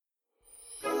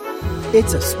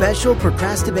It's a special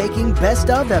Procrastinating Best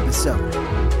Of episode.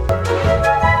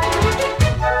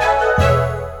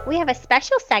 We have a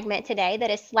special segment today that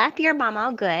is Slap Your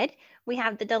Mama Good. We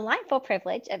have the delightful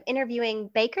privilege of interviewing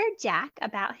Baker Jack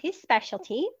about his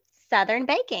specialty, Southern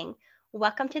baking.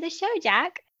 Welcome to the show,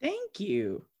 Jack. Thank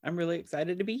you. I'm really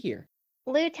excited to be here.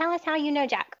 Lou, tell us how you know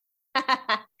Jack.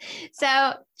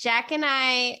 So Jack and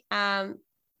I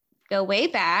go way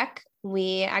back.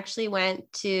 We actually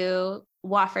went to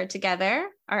Wofford together,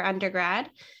 our undergrad.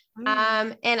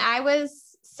 And I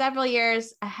was several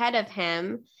years ahead of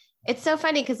him. It's so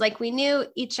funny because we knew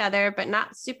each other, but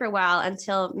not super well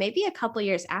until maybe a couple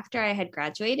years after I had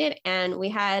graduated, and we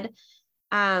had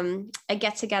a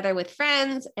get together with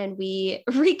friends, and we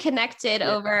reconnected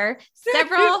over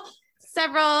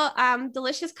several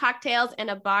delicious cocktails and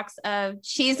a box of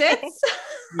Cheez-Its.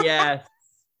 Yes.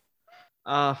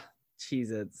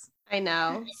 Cheez-Its. I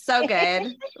know. So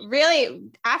good. Really,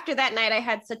 after that night, I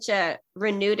had such a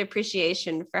renewed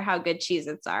appreciation for how good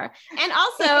Cheez-Its are. And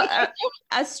also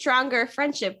a stronger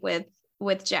friendship with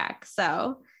Jack.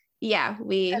 So yeah,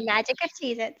 The magic of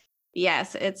Cheez-Its.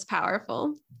 Yes, it's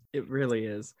powerful. It really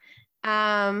is.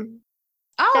 Yeah,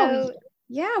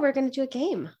 we're going to do a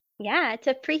game. Yeah,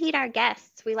 to preheat our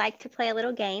guests, we like to play a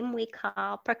little game we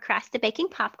call Procrastinating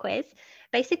Pop Quiz.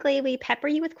 Basically, we pepper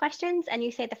you with questions and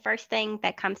you say the first thing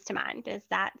that comes to mind. Does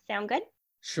that sound good?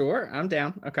 Sure, I'm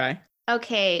down. Okay.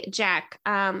 Okay, Jack,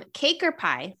 cake or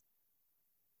pie?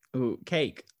 Ooh,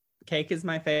 cake. Cake is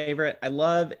my favorite. I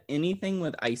love anything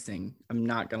with icing. I'm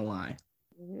not going to lie.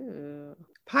 Ooh.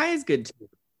 Pie is good too,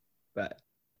 but.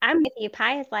 I'm with you.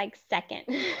 Pie is second.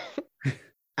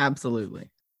 Absolutely.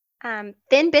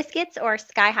 Thin biscuits or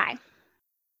sky high?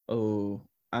 Oh,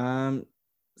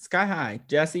 sky high.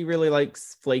 Jesse really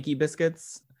likes flaky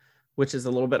biscuits, which is a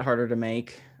little bit harder to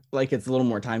make. It's a little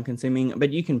more time consuming,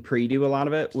 but you can pre-do a lot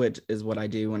of it, which is what I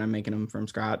do when I'm making them from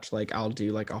scratch. I'll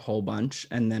do a whole bunch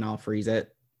and then I'll freeze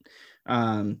it.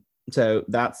 So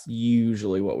that's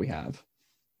usually what we have.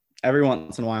 Every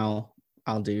once in a while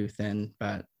I'll do thin,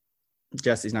 but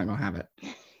Jesse's not going to have it.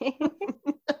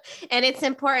 And it's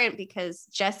important because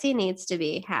Jesse needs to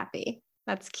be happy.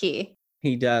 That's key.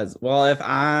 He does.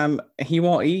 Well, he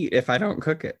won't eat if I don't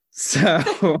cook it.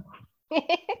 So.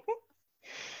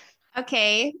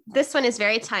 Okay. This one is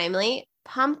very timely.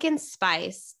 Pumpkin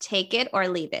spice, take it or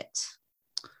leave it.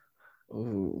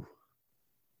 Ooh.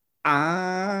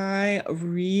 I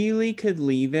really could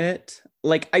leave it.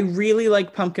 I really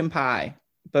like pumpkin pie,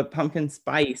 but pumpkin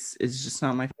spice is just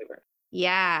not my favorite.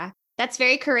 Yeah. That's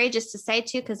very courageous to say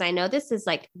too, because I know this is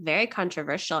very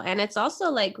controversial. And it's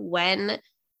also when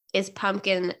is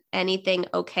pumpkin anything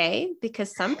okay?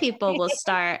 Because some people will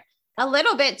start a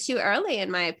little bit too early, in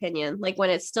my opinion,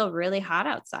 when it's still really hot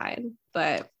outside.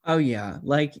 But oh yeah,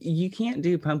 you can't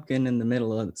do pumpkin in the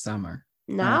middle of the summer.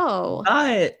 No.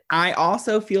 But I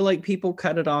also feel like people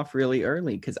cut it off really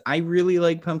early because I really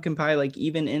like pumpkin pie,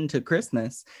 even into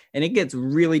Christmas, and it gets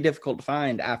really difficult to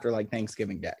find after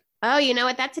Thanksgiving Day. Oh, you know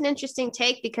what? That's an interesting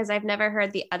take because I've never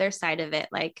heard the other side of it.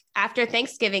 After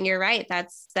Thanksgiving, you're right.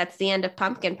 That's the end of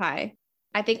pumpkin pie.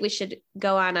 I think we should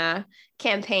go on a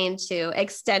campaign to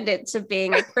extend it to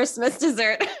being a Christmas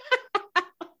dessert.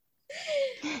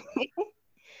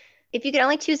 If you could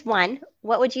only choose one,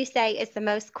 what would you say is the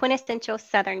most quintessential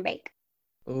Southern bake?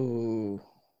 Oh,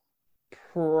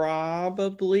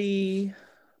 probably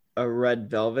a red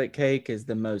velvet cake is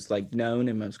the most known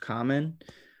and most common.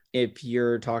 If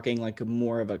you're talking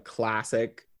more of a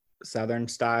classic Southern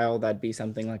style, that'd be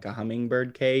something like a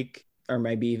hummingbird cake or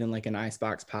maybe even an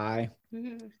icebox pie.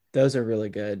 Mm-hmm. Those are really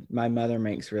good. My mother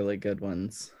makes really good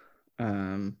ones.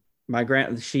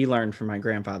 She learned from my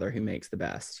grandfather who makes the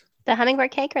best. The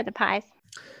hummingbird cake or the pies?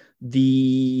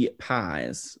 The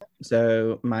pies.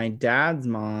 So my dad's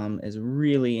mom is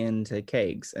really into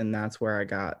cakes, and that's where I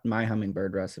got my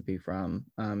hummingbird recipe from.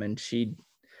 And she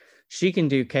can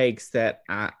do cakes that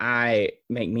I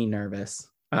make me nervous.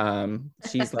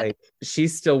 She's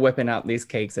she's still whipping out these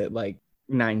cakes at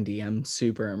 90. I'm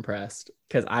super impressed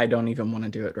because I don't even want to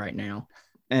do it right now.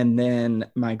 And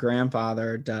then my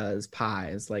grandfather does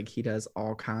pies. He does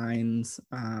all kinds.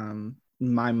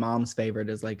 My mom's favorite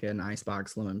is an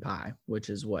icebox lemon pie, which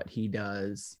is what he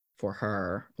does for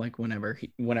her,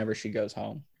 whenever she goes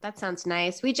home. That sounds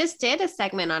nice. We just did a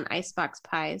segment on icebox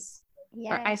pies.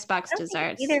 Or icebox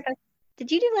desserts. Either of us.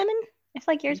 Did you do lemon? I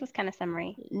feel like yours was kind of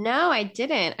summery. No, I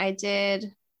didn't. I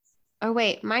did. Oh,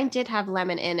 wait. Mine did have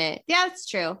lemon in it. Yeah, that's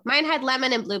true. Mine had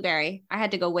lemon and blueberry. I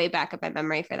had to go way back up my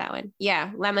memory for that one.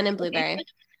 Yeah, lemon and blueberry.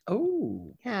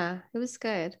 Oh. Yeah, it was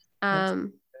good.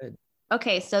 Good.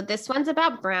 Okay, so this one's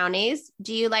about brownies.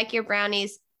 Do you like your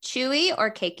brownies chewy or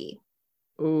cakey?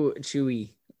 Oh,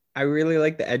 chewy. I really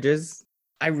like the edges.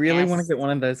 I really want to Yes. get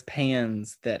one of those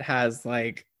pans that has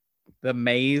like the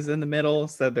maze in the middle,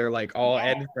 so they're like all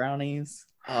Yes. edge brownies.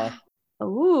 Oh,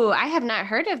 Ooh, I have not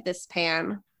heard of this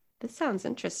pan. This sounds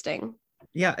interesting.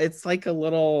 yeah, it's like a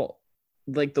little,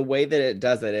 like the way that it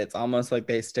does it, it's almost like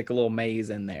they stick a little maze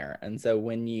in there. And so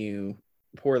when you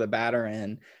pour the batter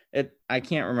in, I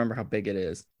can't remember how big it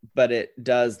is, but it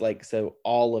does like, so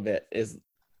all of it is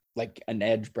like an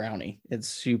edge brownie. It's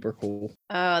super cool.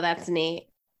 Oh, that's neat.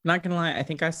 Not gonna lie, I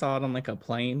think I saw it on like a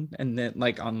plane, and then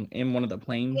like in one of the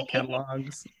plane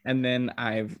catalogs, and then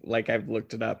I've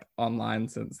looked it up online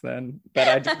since then, but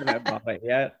I just haven't bought it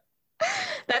yet.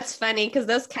 That's funny because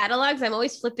those catalogs, I'm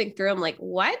always flipping through. I'm like,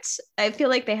 what? I feel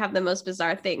like they have the most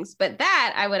bizarre things, but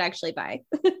that I would actually buy.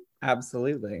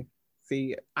 Absolutely.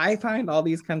 See, I find all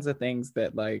these kinds of things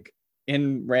that like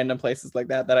in random places like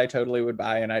that I totally would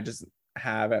buy, and I just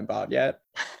haven't bought yet.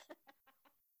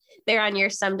 They're on your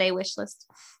someday wish list.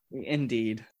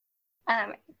 Indeed.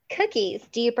 Cookies.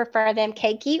 Do you prefer them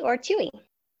cakey or chewy?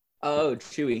 Oh,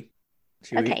 chewy.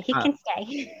 Okay, he can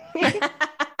stay.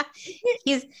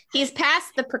 He's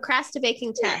passed the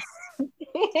procrastinating test.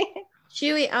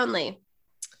 Chewy only.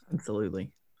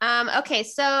 Absolutely. Okay,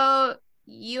 so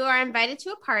you are invited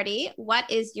to a party.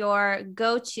 What is your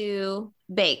go-to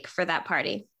bake for that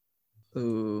party?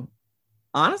 Ooh.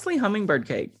 Honestly, hummingbird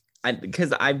cake.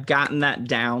 Because I've gotten that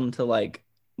down to like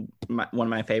one of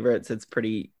my favorites. It's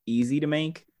pretty easy to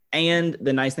make. And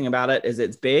the nice thing about it is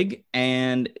it's big,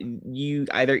 and you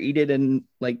either eat it in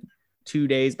like 2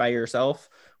 days by yourself,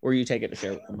 or you take it to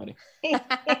share with somebody.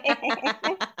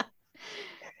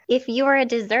 If you were a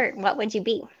dessert, what would you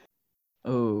be?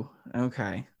 Oh,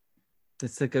 okay.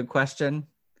 That's a good question.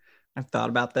 I've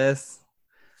thought about this.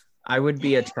 I would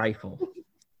be a trifle.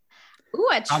 Ooh,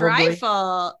 a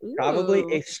trifle. Ooh.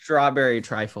 Probably a strawberry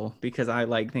trifle, because I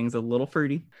like things a little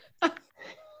fruity. So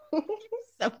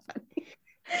funny.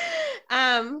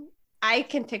 I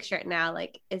can picture it now.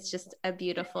 Like it's just a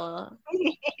beautiful,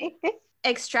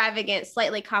 extravagant,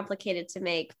 slightly complicated to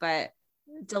make, but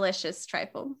delicious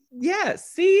trifle. Yeah,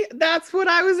 see, that's what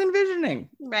I was envisioning.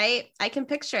 Right? I can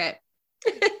picture it.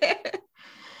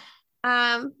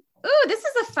 Ooh, this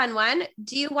is a fun one.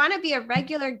 Do you want to be a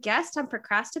regular guest on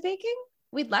Procrastinating?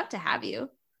 We'd love to have you.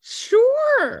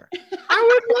 Sure.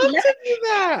 I would love to do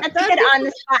that. That's a good on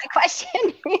the spot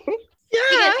question.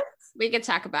 Yeah. We could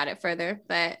talk about it further,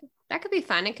 but that could be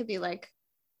fun. It could be like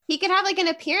he could have like an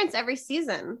appearance every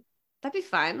season. That'd be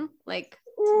fun. Like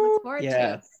to look forward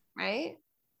to, right?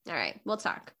 All right, we'll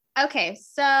talk. Okay,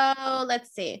 so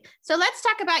let's see. So let's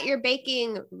talk about your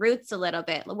baking roots a little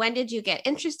bit. When did you get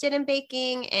interested in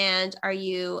baking? And are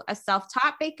you a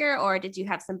self-taught baker, or did you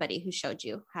have somebody who showed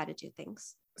you how to do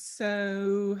things?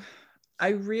 So I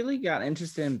really got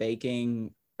interested in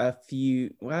baking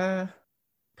probably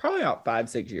about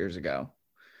 5-6 years ago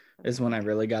is when I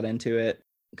really got into it,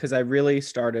 because I really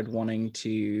started wanting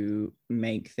to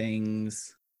make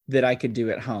things that I could do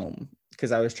at home.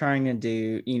 Because I was trying to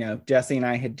do, Jesse and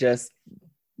I had just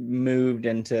moved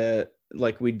into,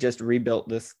 like, we just built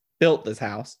this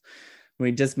house.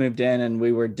 We just moved in, and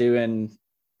we were doing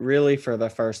really for the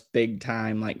first big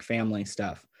time, like, family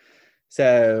stuff.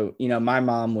 So, my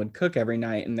mom would cook every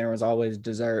night, and there was always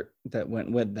dessert that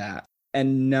went with that.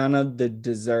 And none of the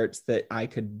desserts that I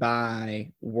could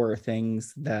buy were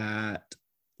things that,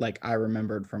 like, I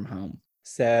remembered from home.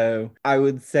 So I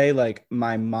would say, like,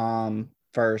 my mom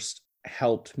first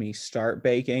helped me start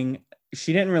baking.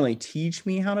 She didn't really teach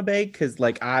me how to bake because,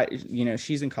 like,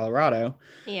 she's in Colorado.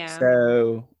 Yeah.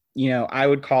 So, I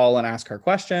would call and ask her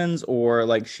questions, or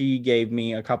like she gave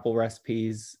me a couple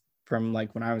recipes from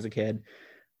like when I was a kid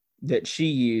that she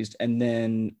used. And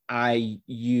then I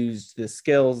used the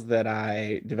skills that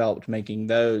I developed making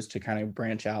those to kind of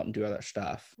branch out and do other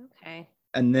stuff. Okay.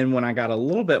 And then when I got a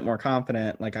little bit more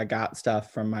confident, like I got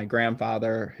stuff from my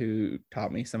grandfather who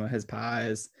taught me some of his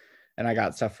pies. And I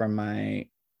got stuff from my,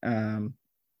 so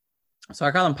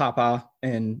I call him Papa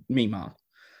and Mima.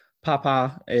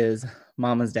 Papa is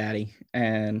Mama's daddy,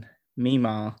 and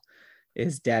Mima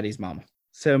is daddy's mama.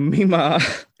 So Mima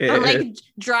is, I'm like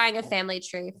drawing a family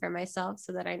tree for myself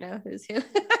so that I know who's who.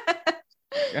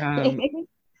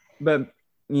 But,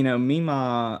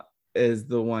 Mima is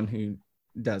the one who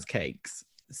does cakes.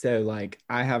 So like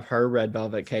I have her red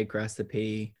velvet cake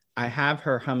recipe. I have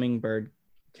her hummingbird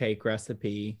cake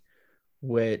recipe,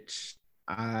 which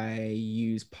I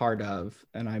use part of,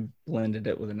 and I blended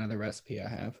it with another recipe I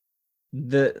have.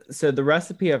 So the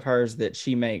recipe of hers that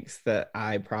she makes that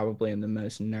I probably am the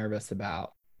most nervous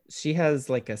about, she has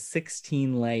like a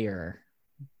 16-layer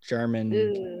German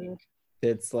cake.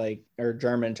 that's like, or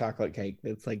German chocolate cake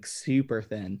that's like super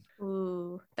thin.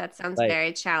 Ooh, that sounds Like-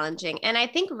 very challenging. And I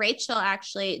think Rachel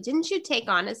actually, didn't you take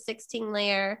on a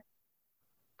 16-layer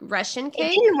Russian It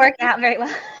cake? didn't work out very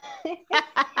well. Yeah,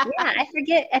 I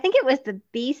forget. I think it was the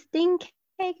bee sting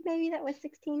cake, maybe that was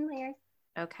 16 layers.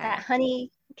 Okay. That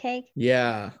honey cake.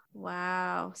 Yeah.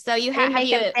 Wow. So you I have didn't make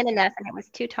you it thin enough and it was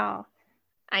too tall.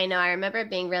 I know, I remember it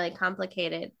being really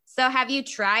complicated. So have you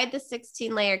tried the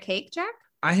 16-layer cake, Jack?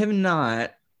 I have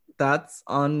not. That's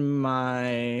on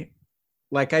my,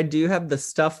 like, I do have the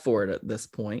stuff for it at this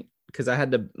point because I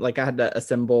had to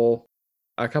assemble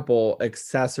a couple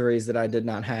accessories that I did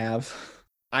not have.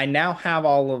 I now have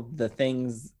all of the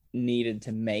things needed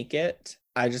to make it.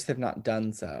 I just have not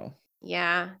done so.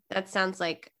 Yeah, that sounds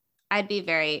like I'd be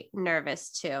very nervous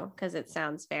too, because it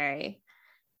sounds very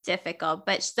difficult.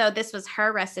 But so this was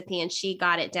her recipe and she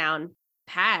got it down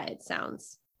pat, it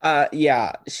sounds.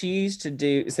 Yeah, she used to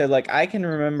do, so like I can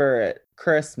remember at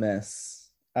Christmas,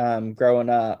 growing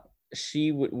up,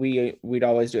 we'd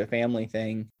always do a family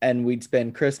thing and we'd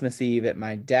spend Christmas Eve at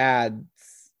my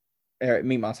dad's, or at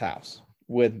Meemaw's house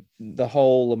with the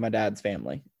whole of my dad's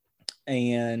family.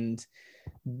 And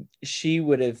she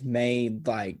would have made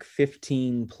like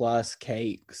 15 plus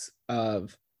cakes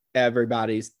of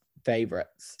everybody's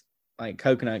favorites, like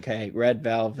coconut cake, red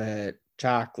velvet,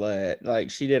 chocolate.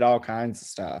 Like she did all kinds of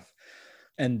stuff.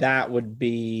 And that would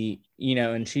be,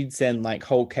 and she'd send like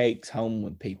whole cakes home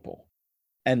with people.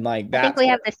 And like that. I think we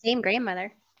have the same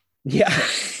grandmother. Yeah.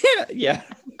 Yeah.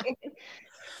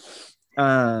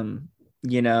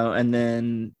 And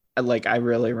then like I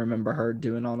really remember her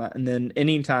doing all that. And then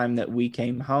anytime that we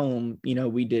came home,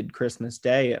 we did Christmas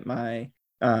Day at my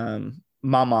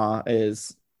mama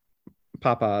is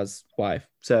Papa's wife.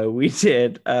 So we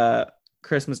did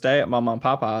Christmas Day at Mama and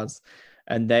Papa's,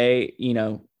 and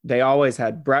they always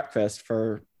had breakfast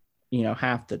for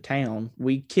half the town.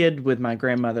 We kid with my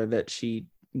grandmother that she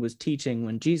was teaching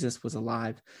when Jesus was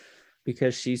alive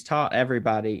because she's taught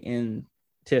everybody in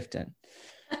Tifton.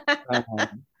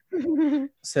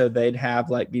 So they'd have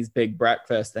like these big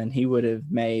breakfasts, and he would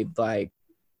have made like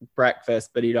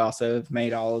breakfast, but he'd also have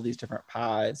made all of these different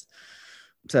pies.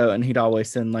 So, and he'd always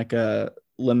send like a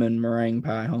lemon meringue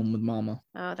pie home with Mama.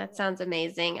 Oh, that sounds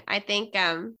amazing. I think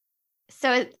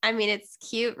it's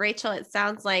cute, Rachel. It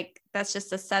sounds like that's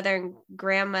just a Southern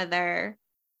grandmother.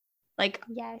 Like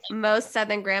Yes. most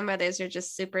Southern grandmothers are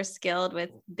just super skilled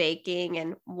with baking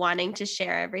and wanting to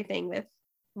share everything with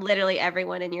literally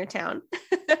everyone in your town.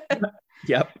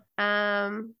 Yep.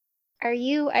 Are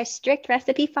you a strict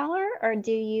recipe follower or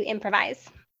do you improvise?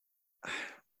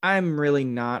 I'm really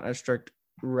not a strict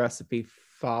recipe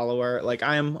follower. Like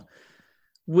I am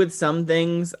with some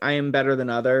things, I am better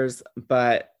than others,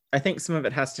 but I think some of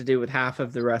it has to do with half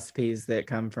of the recipes that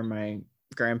come from my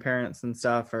grandparents and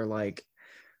stuff are like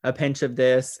a pinch of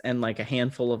this and like a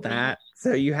handful of that.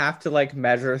 So you have to like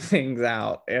measure things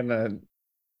out in a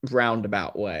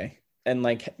roundabout way and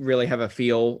like really have a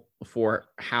feel for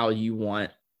how you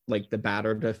want like the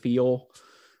batter to feel.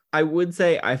 I would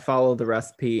say I follow the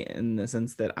recipe in the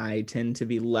sense that I tend to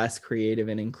be less creative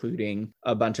in including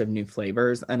a bunch of new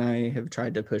flavors, and I have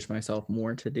tried to push myself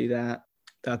more to do that.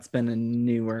 That's been a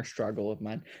newer struggle of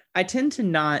mine. I tend to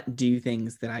not do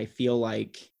things that I feel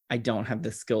like I don't have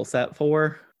the skill set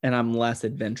for, and I'm less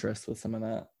adventurous with some of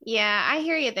that. Yeah, I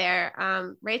hear you there.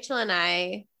 Rachel,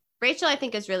 I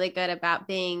think is really good about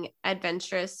being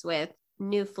adventurous with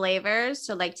new flavors.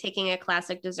 So like taking a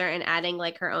classic dessert and adding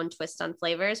like her own twist on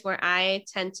flavors, where I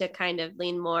tend to kind of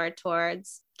lean more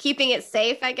towards keeping it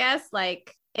safe, I guess.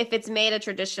 Like if it's made a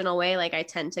traditional way, like I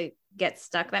tend to get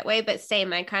stuck that way, but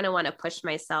same, I kind of want to push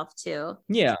myself to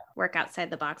work outside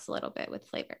the box a little bit with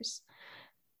flavors.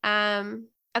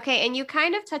 Okay. And you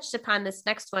kind of touched upon this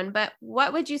next one, but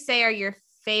what would you say are your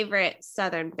favorite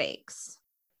Southern bakes?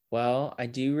 Well, I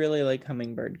do really like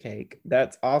hummingbird cake.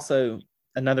 That's also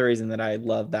another reason that I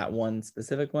love that one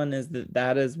specific one, is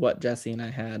that is what Jesse and I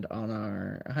had on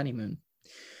our honeymoon.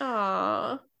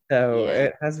 Oh, so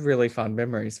It has really fond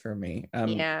memories for me.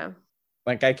 Yeah.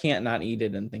 Like I can't not eat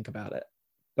it and think about it.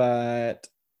 But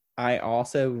I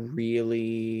also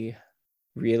really,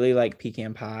 really like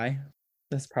pecan pie.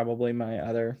 That's probably my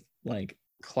other like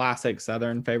classic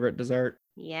Southern favorite dessert.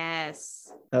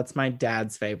 Yes. That's my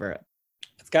dad's favorite.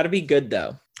 It's got to be good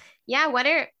though. Yeah.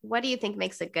 What do you think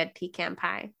makes a good pecan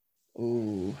pie?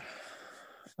 Ooh.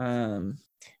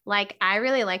 Like I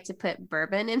really like to put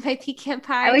bourbon in my pecan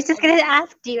pie. I was just going to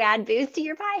ask, do you add booze to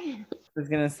your pie? I was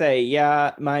going to say,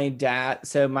 yeah, my dad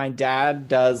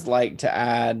does like to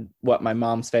add what my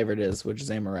mom's favorite is, which is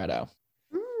amaretto.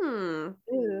 Ooh.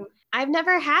 I've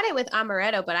never had it with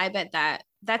amaretto, but I bet that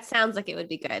That sounds like it would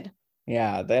be good.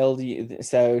 Yeah,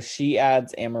 so she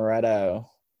adds amaretto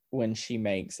when she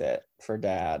makes it for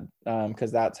dad,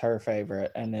 because that's her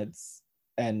favorite, and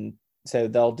so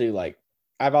they'll do like,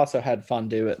 I've also had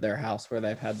fondue at their house where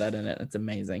they've had that in it. It's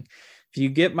amazing. If you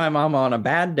get my mama on a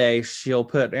bad day, she'll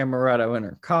put amaretto in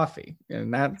her coffee,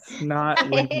 and that's not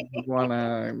when you want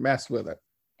to mess with it.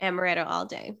 Amaretto all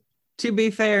day. To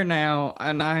be fair now,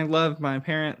 and I love my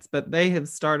parents, but they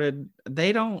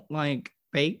don't like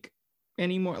bake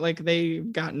anymore. Like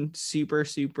they've gotten super,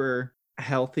 super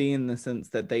healthy in the sense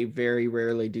that they very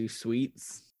rarely do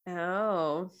sweets.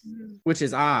 Oh. Which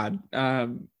is odd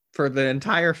for the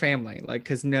entire family, like,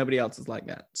 because nobody else is like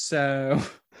that. So,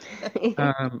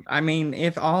 I mean,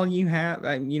 if all you have,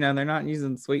 they're not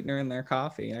using sweetener in their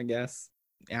coffee, I guess,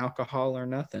 alcohol or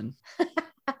nothing.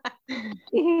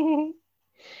 Do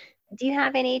you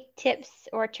have any tips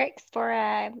or tricks for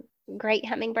a great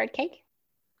hummingbird cake?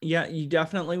 Yeah, you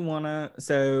definitely want to.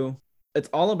 So it's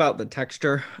all about the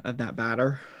texture of that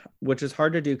batter, which is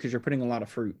hard to do because you're putting a lot of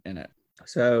fruit in it.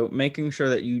 So making sure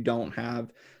that you don't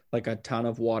have like a ton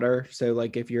of water. So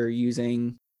like if you're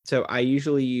so I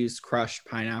usually use crushed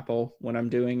pineapple when I'm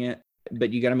doing it,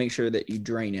 but you got to make sure that you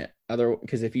drain it.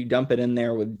 Because if you dump it in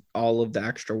there with all of the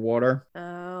extra water,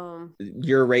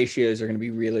 your ratios are going to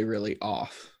be really, really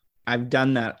off. I've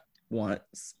done that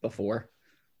once before.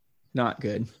 Not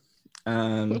good.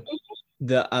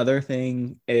 The other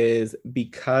thing is,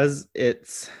 because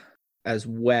it's as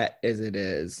wet as it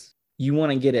is, you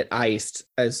want to get it iced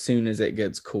as soon as it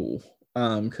gets cool.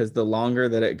 Because the longer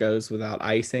that it goes without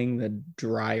icing, the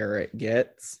drier it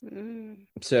gets.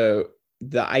 So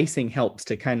the icing helps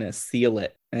to kind of seal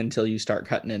it until you start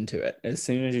cutting into it. As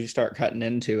soon as you start cutting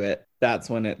into it, that's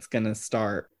when it's going to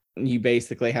start. You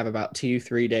basically have about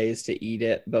 2-3 days to eat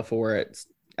it before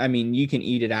you can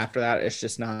eat it after that. It's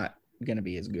just not going to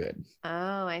be as good.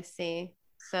 Oh, I see.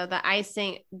 So the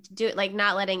icing,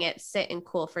 not letting it sit and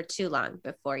cool for too long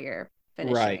before you're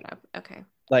finishing it up. Okay.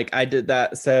 Like I did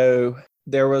that. So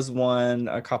there was one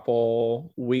a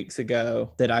couple weeks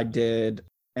ago that I did,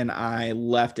 and I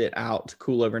left it out to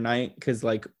cool overnight because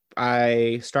like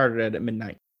I started it at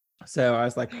midnight. So I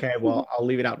was like, okay, well, I'll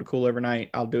leave it out to cool overnight.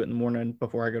 I'll do it in the morning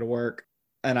before I go to work.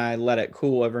 And I let it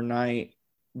cool overnight.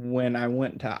 When I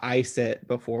went to ice it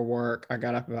before work, I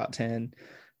got up about 10.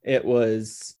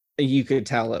 You could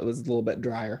tell it was a little bit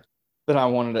drier than I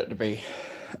wanted it to be.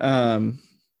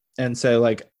 And so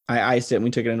like I iced it and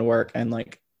we took it into work, and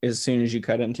like as soon as you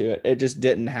cut into it, it just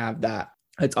didn't have that.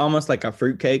 It's almost like a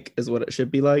fruit cake is what it should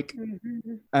be like.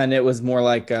 Mm-hmm. And it was more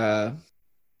like a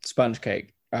sponge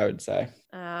cake, I would say.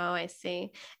 Oh, I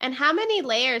see. And how many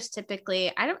layers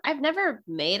typically? I've never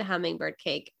made a hummingbird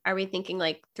cake. Are we thinking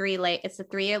like it's a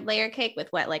 3-layer cake with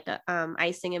what, like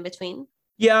icing in between?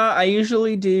 Yeah, I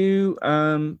usually do.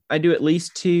 I do at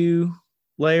least 2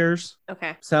 layers.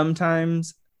 Okay.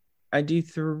 Sometimes I do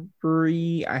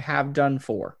 3. I have done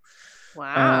 4.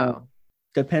 Wow.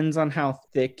 Depends on how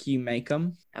thick you make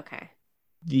them. Okay.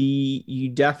 You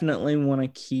definitely want to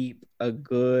keep a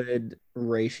good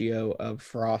ratio of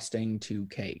frosting to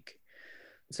cake.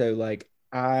 So like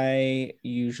I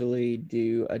usually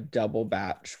do a double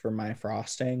batch for my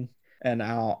frosting, and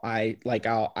I'll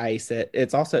ice it.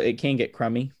 It can get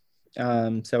crummy.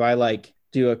 So I like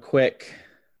do a quick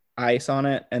ice on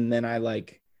it, and then I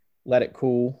like let it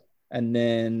cool and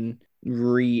then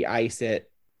re-ice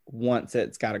it once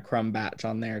it's got a crumb batch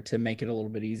on there to make it a little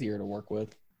bit easier to work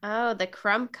with. Oh, the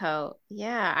crumb coat.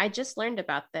 Yeah, I just learned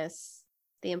about this.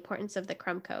 The importance of the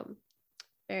crumb coat.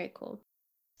 Very cool.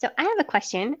 So I have a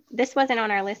question. This wasn't on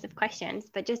our list of questions,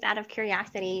 but just out of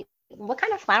curiosity, what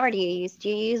kind of flour do you use? Do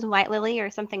you use white lily or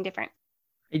something different?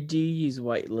 I do use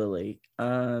white lily.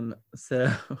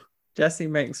 So Jesse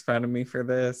makes fun of me for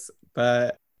this,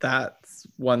 but that's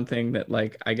one thing that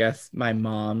like I guess my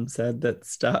mom said that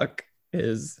stuck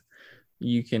is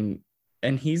you can,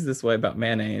 and he's this way about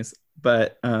mayonnaise,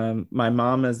 but my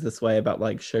mom is this way about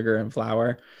like sugar and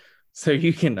flour. So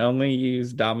you can only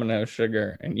use Domino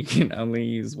sugar and you can only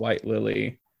use white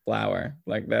lily flour.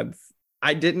 Like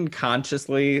I didn't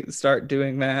consciously start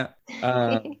doing that.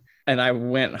 And I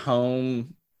went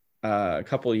home a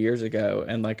couple of years ago,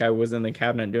 and like I was in the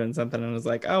cabinet doing something and was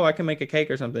like, oh, I can make a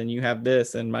cake or something. You have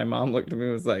this. And my mom looked at me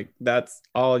and was like, that's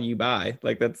all you buy.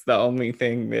 Like that's the only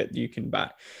thing that you can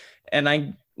buy. And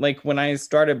I like when I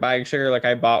started buying sugar, like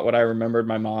I bought what I remembered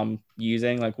my mom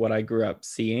using, like what I grew up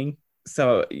seeing.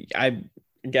 So I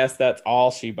guess that's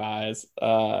all she buys.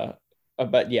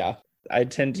 But yeah, I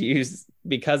tend to use,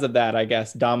 because of that, I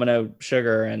guess, Domino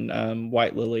sugar and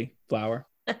white lily flour.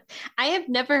 I have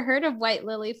never heard of white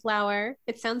lily flour.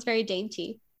 It sounds very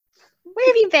dainty. Where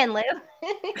have you been, Lou?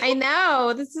 I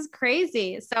know, this is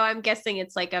crazy. So I'm guessing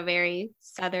it's like a very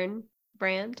Southern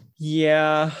brand.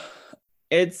 Yeah.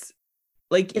 It's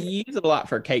like you use it a lot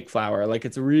for cake flour. Like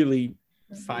it's really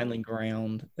finely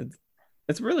ground.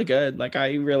 It's really good. Like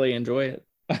I really enjoy it.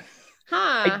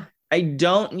 Huh. I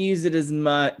don't use it as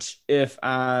much if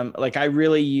I'm like I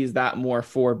really use that more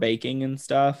for baking and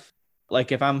stuff.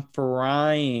 Like if I'm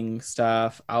frying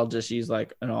stuff, I'll just use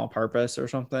like an all-purpose or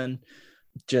something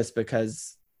just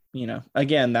because,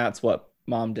 again, that's what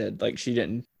mom did. Like she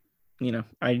didn't,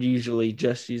 I usually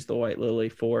just use the White Lily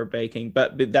for baking,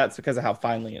 but that's because of how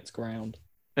finely it's ground.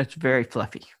 It's very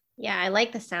fluffy. Yeah, I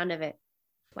like the sound of it.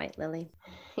 White Lily.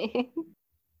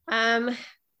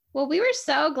 Well, we were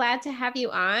so glad to have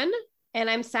you on, and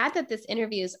I'm sad that this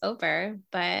interview is over,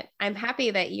 but I'm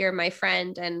happy that you're my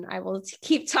friend and I will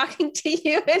keep talking to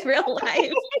you in real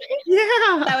life.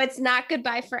 Yeah. So it's not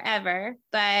goodbye forever,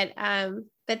 but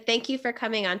thank you for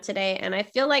coming on today. And I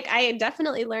feel like I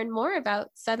definitely learned more about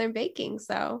Southern baking.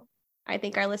 So I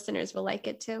think our listeners will like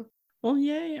it too. Well,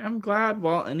 yay. I'm glad.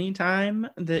 Well, anytime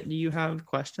that you have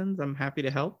questions, I'm happy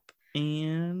to help.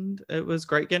 And it was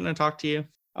great getting to talk to you.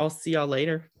 I'll see y'all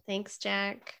later. Thanks,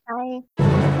 Jack. Bye.